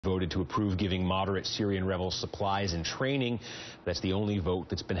Voted to approve giving moderate Syrian rebels supplies and training. That's the only vote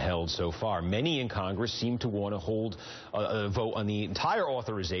that's been held so far. Many in Congress seem to want to hold a vote on the entire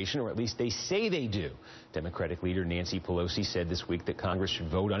authorization, or at least they say they do. Democratic leader Nancy Pelosi said this week that Congress should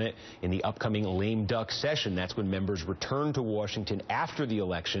vote on it in the upcoming lame duck session. That's when members return to Washington after the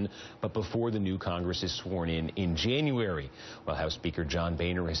election, but before the new Congress is sworn in January. Well, House Speaker John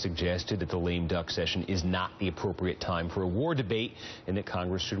Boehner has suggested that the lame duck session is not the appropriate time for a war debate and that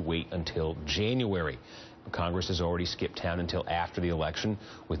Congress should wait until January. Congress has already skipped town until after the election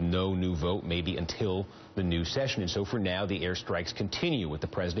with no new vote, maybe until the new session. And so for now, the airstrikes continue, with the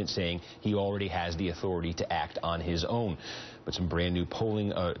president saying he already has the authority to act on his own. But some brand new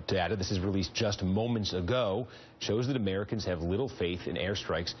polling data, this is released just moments ago, shows that Americans have little faith in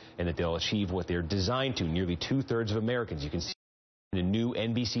airstrikes and that they'll achieve what they're designed to. Nearly two-thirds of Americans, you can see in a new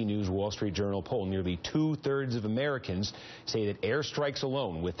NBC News Wall Street Journal poll, nearly two-thirds of Americans say that airstrikes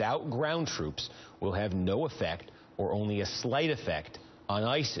alone, without ground troops, will have no effect or only a slight effect on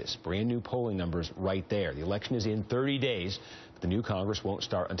ISIS. Brand new polling numbers right there. The election is in 30 days. The new Congress won't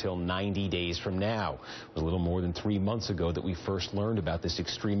start until 90 days from now. It was a little more than 3 months ago that we first learned about this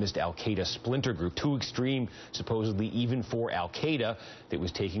extremist al-Qaeda splinter group, too extreme, supposedly even for al-Qaeda, that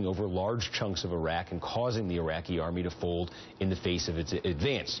was taking over large chunks of Iraq and causing the Iraqi army to fold in the face of its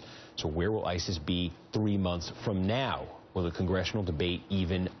advance. So where will ISIS be 3 months from now? Will the congressional debate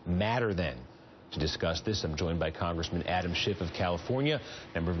even matter then? To discuss this, I'm joined by Congressman Adam Schiff of California,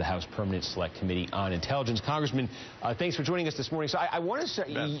 member of the House Permanent Select Committee on Intelligence. Congressman, thanks for joining us this morning. So I want to say,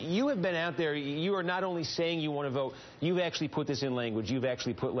 you have been out there. You are not only saying you want to vote, you've actually put this in language. You've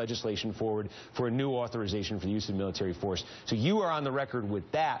actually put legislation forward for a new authorization for the use of military force. So you are on the record with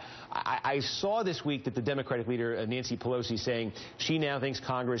that. I saw this week that the Democratic leader, Nancy Pelosi, saying she now thinks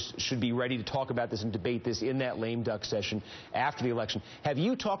Congress should be ready to talk about this and debate this in that lame duck session after the election. Have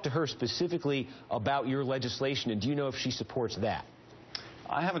you talked to her specifically about your legislation, and do you know if she supports that?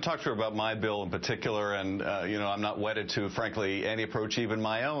 I haven't talked to her about my bill in particular, and, you know, I'm not wedded to, frankly, any approach, even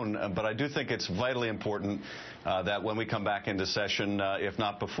my own. But I do think it's vitally important that when we come back into session, if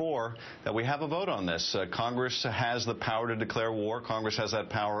not before, that we have a vote on this. Congress has the power to declare war. Congress has that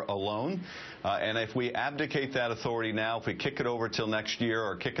power alone. And if we abdicate that authority now, if we kick it over till next year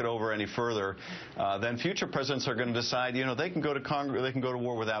or kick it over any further, then future presidents are going to decide, you know, they can go to Congress, they can go to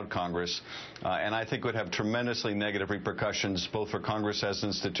war without Congress. And I think it would have tremendously negative repercussions, both for Congress as an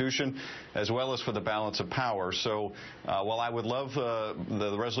institution, as well as for the balance of power. So while I would love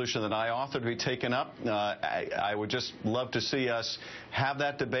the resolution that I authored to be taken up, I would just love to see us have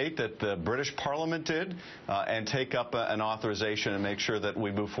that debate that the British Parliament did and take up an authorization and make sure that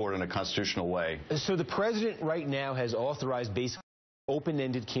we move forward in a constitutional way. So the president right now has authorized basically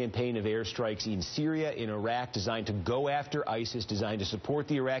open-ended campaign of airstrikes in Syria, in Iraq, designed to go after ISIS, designed to support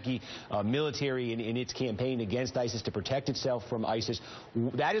the Iraqi military in its campaign against ISIS, to protect itself from ISIS.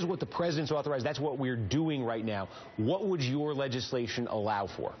 That is what the president's authorized. That's what we're doing right now. What would your legislation allow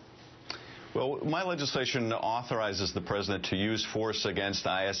for? Well, my legislation authorizes the president to use force against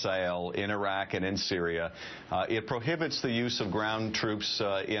ISIL in Iraq and in Syria. It prohibits the use of ground troops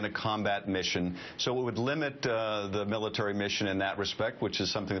in a combat mission, so it would limit the military mission in that respect, which is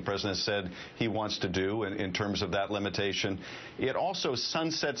something the president said he wants to do in terms of that limitation. It also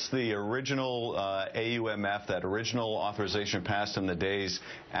sunsets the original AUMF, that original authorization passed in the days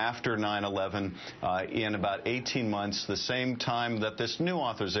after 9/11, in about 18 months, the same time that this new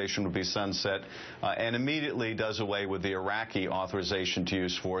authorization would be sunset. And immediately does away with the Iraqi authorization to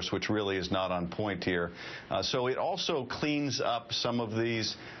use force, which really is not on point here. So it also cleans up some of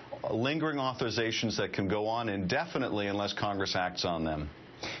these lingering authorizations that can go on indefinitely unless Congress acts on them.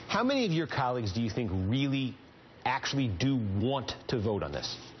 How many of your colleagues do you think really actually do want to vote on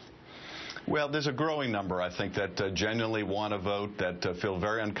this? Well, there's a growing number, I think, that genuinely want to vote, that feel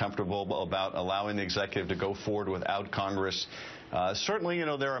very uncomfortable about allowing the executive to go forward without Congress. Certainly, you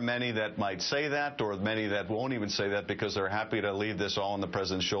know, there are many that might say that, or many that won't even say that because they're happy to leave this all on the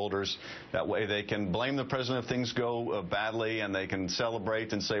president's shoulders. That way they can blame the president if things go badly, and they can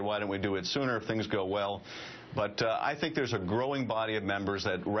celebrate and say, why don't we do it sooner if things go well. But I think there's a growing body of members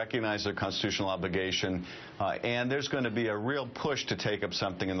that recognize their constitutional obligation, and there's going to be a real push to take up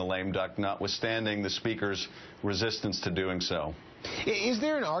something in the lame duck, notwithstanding the Speaker's resistance to doing so. Is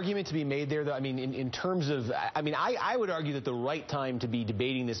there an argument to be made there, though? I mean, in terms of, I would argue that the right time to be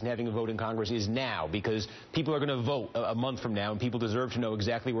debating this and having a vote in Congress is now, because people are going to vote a month from now, and people deserve to know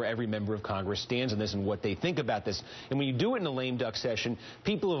exactly where every member of Congress stands on this and what they think about this. And when you do it in a lame duck session,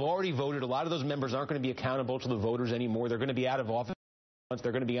 people have already voted. A lot of those members aren't going to be accountable to the voters anymore. They're going to be out of office.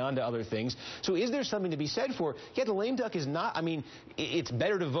 They're going to be on to other things. So is there something to be said for, yeah, the lame duck is not, I mean, it's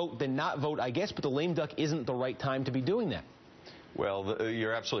better to vote than not vote, I guess, but the lame duck isn't the right time to be doing that. Well,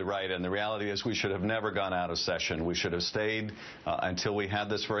 you're absolutely right, and the reality is we should have never gone out of session. We should have stayed until we had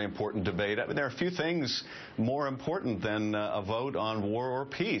this very important debate. I mean, there are a few things more important than a vote on war or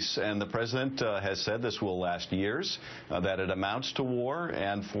peace, and the president has said this will last years, that it amounts to war,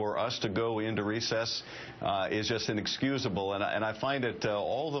 and for us to go into recess is just inexcusable. And I find it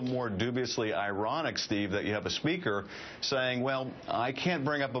all the more dubiously ironic, Steve, that you have a speaker saying, well, I can't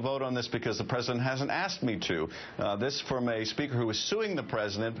bring up a vote on this because the president hasn't asked me to. This from a speaker who is suing the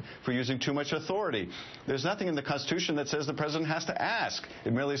president for using too much authority. There's nothing in the Constitution that says the president has to ask.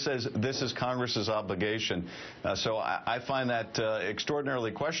 It merely says this is Congress's obligation. So I find that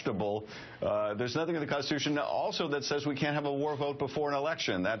extraordinarily questionable. There's nothing in the Constitution also that says we can't have a war vote before an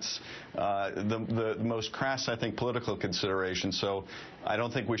election. That's the most crass, I think, political consideration. So I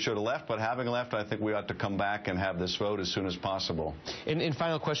don't think we should have left, but having left, I think we ought to come back and have this vote as soon as possible. And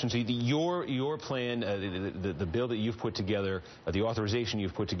final question, so your plan, the bill that you've put together, the authorization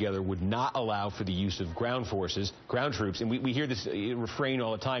you've put together would not allow for the use of ground forces, ground troops. And we hear this refrain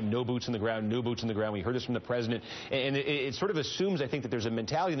all the time, no boots on the ground, no boots on the ground. We heard this from the president. And it sort of assumes, I think, that there's a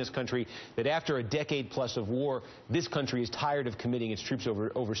mentality in this country that after a decade plus of war, this country is tired of committing its troops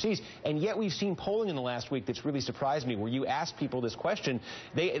overseas. And yet we've seen polling in the last week that's really surprised me, where you ask people this question.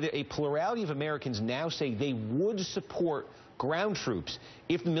 A plurality of Americans now say they would support ground troops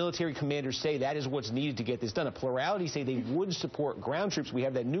if the military commanders say that is what's needed to get this done. A plurality say they would support ground troops. We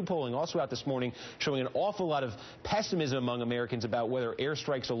have that new polling also out this morning showing an awful lot of pessimism among Americans about whether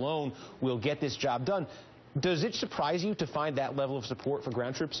airstrikes alone will get this job done. Does it surprise you to find that level of support for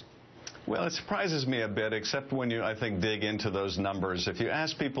ground troops? Well, it surprises me a bit, except when you, I think, dig into those numbers. If you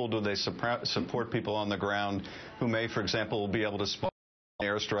ask people, do they support people on the ground who may, for example, be able to spot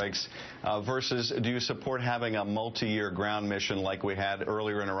airstrikes versus do you support having a multi-year ground mission like we had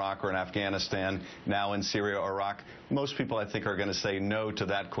earlier in Iraq or in Afghanistan, now in Syria or Iraq? Most people, I think, are going to say no to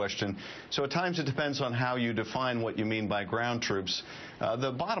that question. So at times it depends on how you define what you mean by ground troops.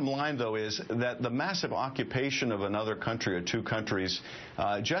 The bottom line, though, is that the massive occupation of another country or two countries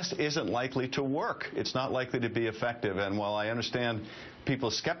just isn't likely to work. It's not likely to be effective. And while I understand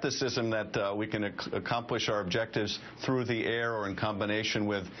people's skepticism that we can accomplish our objectives through the air or in combination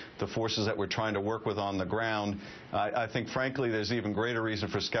with the forces that we're trying to work with on the ground, I think, frankly, there's even greater reason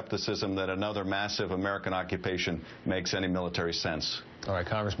for skepticism that another massive American occupation makes any military sense. All right,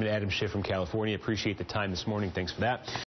 Congressman Adam Schiff from California, appreciate the time this morning. Thanks for that.